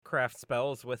Craft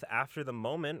Spells with After the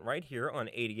Moment right here on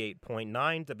 88.9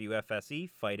 WFSE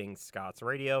Fighting Scots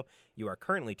Radio. You are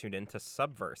currently tuned in to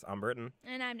Subverse. I'm Britton.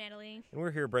 And I'm Natalie. And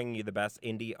we're here bringing you the best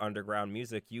indie underground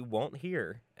music you won't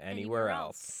hear anywhere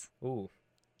else. Ooh,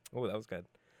 that was good.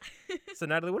 So,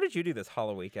 Natalie, what did you do this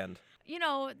Halloween weekend? You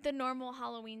know, the normal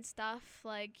Halloween stuff,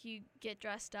 like you get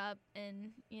dressed up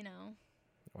and, you know.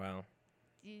 Wow.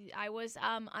 I was,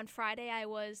 on Friday, I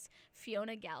was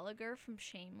Fiona Gallagher from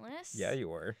Shameless. Yeah, you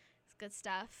were. It's good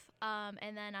stuff.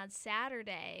 And then on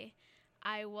Saturday,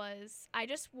 I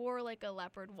just wore like a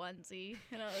leopard onesie,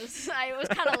 and I was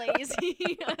kind of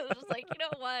lazy. I was just like, you know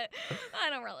what?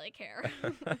 I don't really care.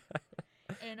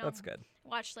 And, That's good.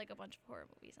 Watched like a bunch of horror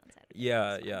movies on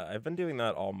Saturday. Yeah. I've been doing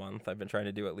that all month. I've been trying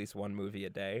to do at least one movie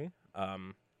a day.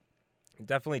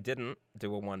 Definitely didn't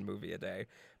do a one movie a day,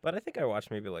 but I think I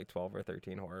watched maybe like 12 or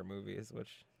 13 horror movies,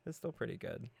 which is still pretty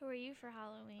good. Who are you for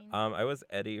Halloween? I was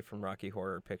Eddie from Rocky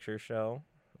Horror Picture Show,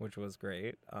 which was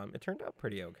great. It turned out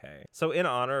pretty okay. So in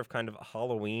honor of kind of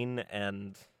Halloween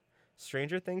and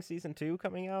Stranger Things Season 2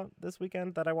 coming out this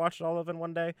weekend that I watched all of in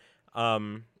one day,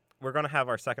 we're going to have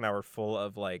our second hour full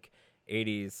of like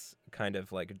 80s kind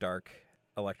of like dark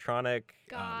electronic,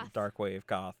 dark wave,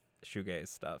 goth, shoegaze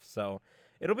stuff. So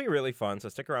it'll be really fun, so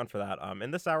stick around for that.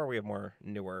 In this hour, we have more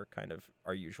newer, kind of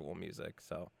our usual music.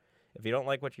 So if you don't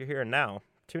like what you're hearing now,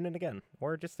 tune in again,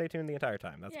 or just stay tuned the entire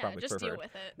time. That's probably just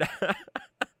preferred. Deal with it.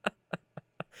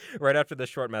 Right after this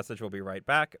short message, we'll be right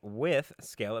back with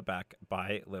Scale It Back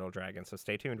by Little Dragon. So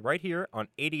stay tuned right here on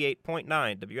 88.9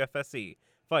 WFSE,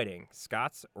 Fighting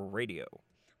Scots Radio.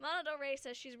 Lana Del Rey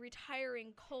says she's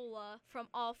retiring Cola from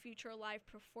all future live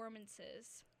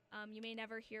performances. You may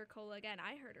never hear Cola again.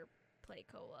 I heard her play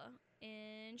Cola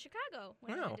in Chicago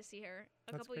when I went to see her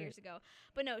a couple years ago.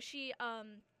 But no, she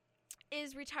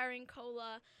is retiring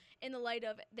Cola in the light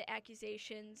of the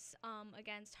accusations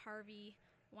against Harvey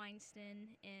Weinstein,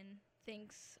 and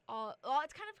thinks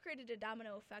it's kind of created a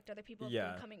domino effect. Other people have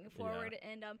been coming forward,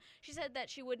 and she said that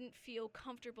she wouldn't feel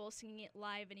comfortable singing it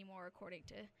live anymore, according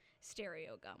to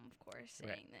Stereo Gum, of course,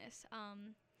 saying this.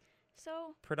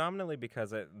 So predominantly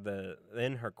because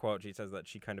in her quote, she says that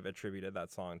she kind of attributed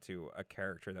that song to a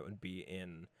character that would be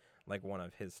in like one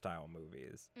of his style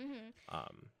movies. Mm-hmm.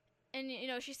 And you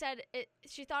know, she said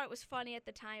she thought it was funny at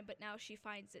the time, but now she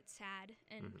finds it sad,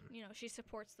 and you know, she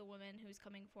supports the woman who's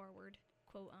coming forward,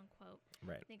 quote unquote.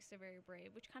 Right. Thinks they're very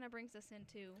brave, which kind of brings us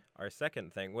into our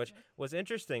second thing, which was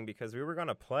interesting because we were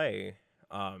gonna play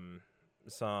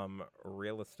some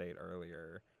Real Estate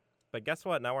earlier. But guess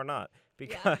what? Now we're not,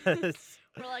 because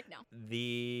we're like, no.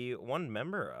 The one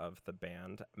member of the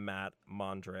band, Matt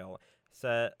Mondrell,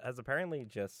 has apparently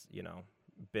just,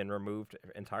 been removed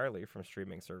entirely from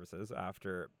streaming services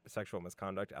after sexual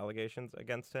misconduct allegations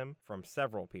against him from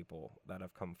several people that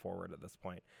have come forward at this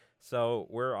point. So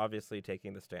we're obviously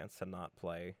taking the stance to not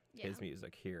play his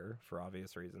music here for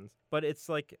obvious reasons. But it's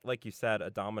like you said, a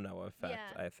domino effect,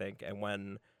 I think. And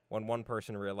when one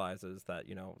person realizes that,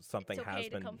 something it's okay has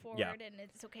been... to come forward, and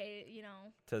it's okay,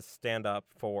 to stand up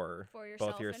for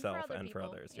yourself both yourself and for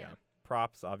people. others,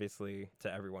 Props, obviously,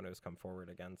 to everyone who's come forward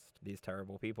against these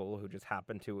terrible people who just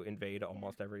happen to invade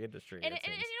almost every industry. And it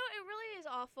really is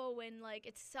awful when, like,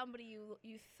 it's somebody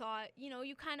you thought,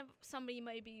 you kind of, somebody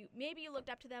maybe you looked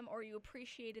up to them or you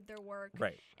appreciated their work.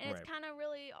 Right. And it's kind of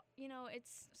really,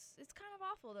 it's kind of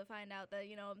awful to find out that,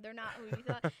 they're not who you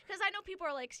thought. Because I know people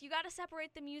are like, you got to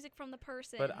separate the music from the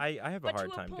person. But I have a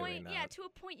hard time doing that. Yeah, to a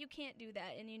point you can't do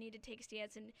that, and you need to take a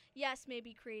stance. And yes,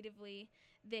 maybe creatively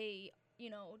they...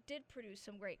 did produce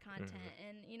some great content.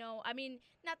 And, I mean,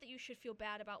 not that you should feel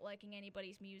bad about liking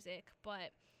anybody's music,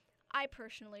 but I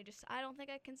personally I don't think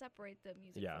I can separate the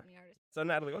music from the artist. So,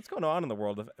 Natalie, what's going on in the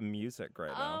world of music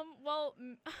right now? Well,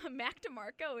 Mac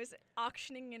DeMarco is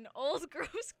auctioning an old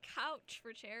gross couch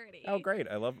for charity. Oh, great.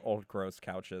 I love old gross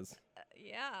couches.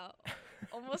 Yeah,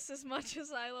 almost as much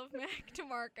as I love Mac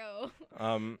DeMarco.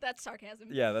 That's sarcasm.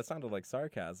 Yeah, that sounded like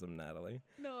sarcasm, Natalie.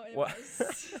 No, it was.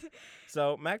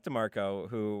 So Mac DeMarco,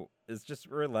 who is just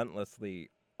relentlessly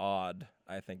odd,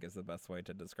 I think is the best way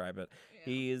to describe it.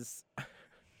 Yeah.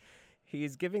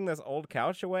 He's giving this old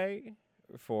couch away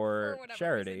for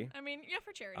charity. Reason. I mean,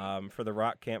 for charity. For the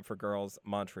Rock Camp for Girls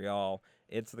Montreal.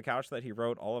 It's the couch that he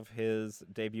wrote all of his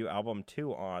debut album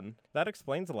 2 on. That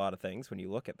explains a lot of things when you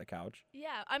look at the couch.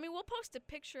 Yeah, I mean, we'll post a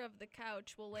picture of the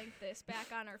couch. We'll link this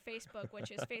back on our Facebook,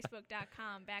 which is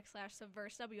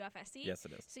facebook.com/subversewfse. Yes,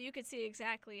 it is. So you can see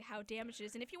exactly how damaged it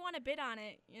is. And if you want to bid on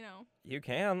it, You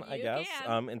can, I guess.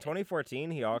 In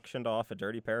 2014, he auctioned off a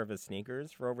dirty pair of his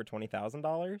sneakers for over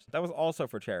 $20,000. That was also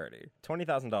for charity.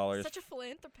 $20,000. Such a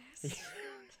philanthropist.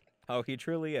 Oh, he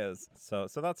truly is. So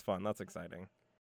that's fun. That's exciting.